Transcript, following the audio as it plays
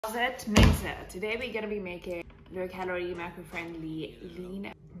How's it, Mince? Today we're going to be making low-calorie, macro-friendly,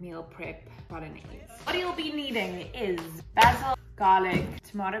 lean meal prep bolognese. What you'll be needing is basil, garlic,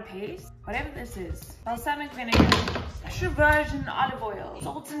 tomato paste, whatever this is, balsamic vinegar, extra virgin olive oil,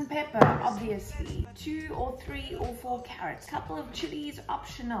 salt and pepper, obviously, 2 or 3 or 4 carrots, couple of chilies,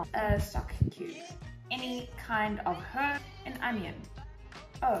 optional, a stock cube, any kind of herb, an onion,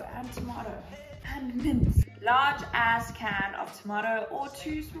 oh, and tomato, and mince. Large ass can of tomato or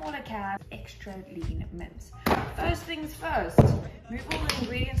 2 smaller cans extra lean mince. First things first, move all the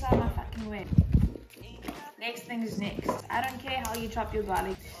ingredients out of my fucking way. Next thing is next. I don't care how you chop your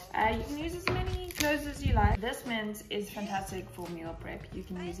garlic. You can use as many cloves as you like. This mince is fantastic for meal prep. You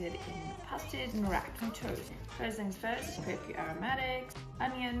can use it in custard and wrapped and toast. First things first, prep your aromatics,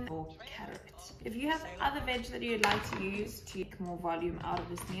 onion or carrot. If you have other veg that you'd like to use to get more volume out of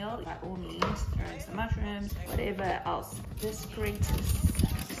this meal, by all means, throw in some mushrooms, whatever else. This grates.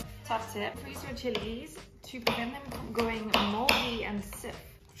 Top tip, freeze your chilies to prevent them from going moldy and stiff.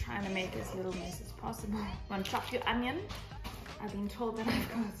 Trying to make as little mess as possible. Want to chop your onion? I've been told that I've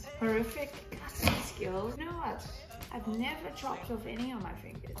got horrific cutting skills. You know what? I've never chopped off any of my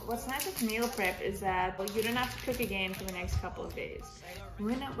fingers. What's nice with meal prep is that you don't have to cook again for the next couple of days.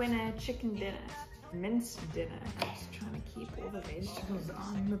 Winner, chicken dinner. Mince dinner. I'm just trying to keep all the vegetables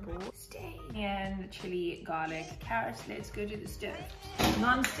on the board. Stay. And chili, garlic, carrots. Let's go to the stove.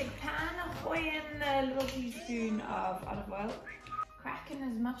 Non-stick pan. Pour in a little teaspoon of olive oil. Crack in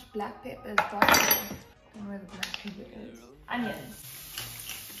as much black pepper as possible. I don't know where the black pepper is. Onions.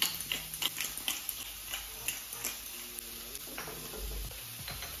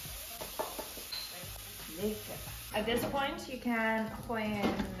 At this point, you can pour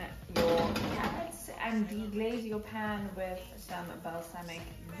in your carrots and deglaze your pan with some balsamic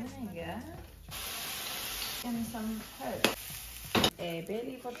vinegar and some herbs. A bay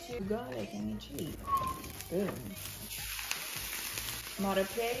leaf or 2, garlic and chili. Boom. Tomato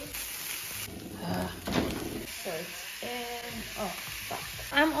paste. So it's in. Oh,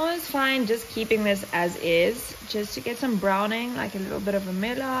 fuck. I'm always fine just keeping this as is, just to get some browning, like a little bit of a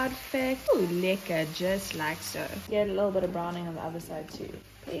Maillard effect. Ooh, lekker, just like so. Get a little bit of browning on the other side too.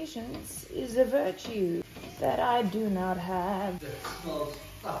 Patience is a virtue that I do not have. It smells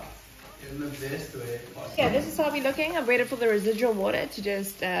tough in the best way possible. Yeah, this is how we're looking. I've waited for the residual water to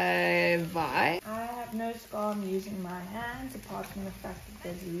just vie. I have no scar. I'm using my hands, apart from the fact that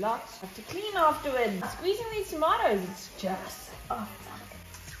there's lots I have to clean afterwards. Squeezing these tomatoes, it's just, oh fuck.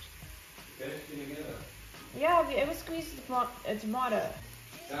 Best feeling ever. Yeah, have you ever squeezed a tomato?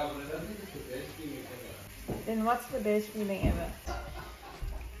 Yeah, but I don't think it's the best feeling ever. Then what's the best feeling ever?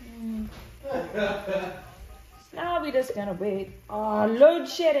 Now we're just gonna wait. Oh, load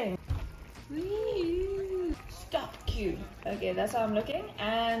shedding. Whee! Stop cue. Okay, that's how I'm looking.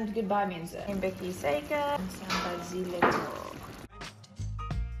 And goodbye, Mince. And Becky Seika and some basilico.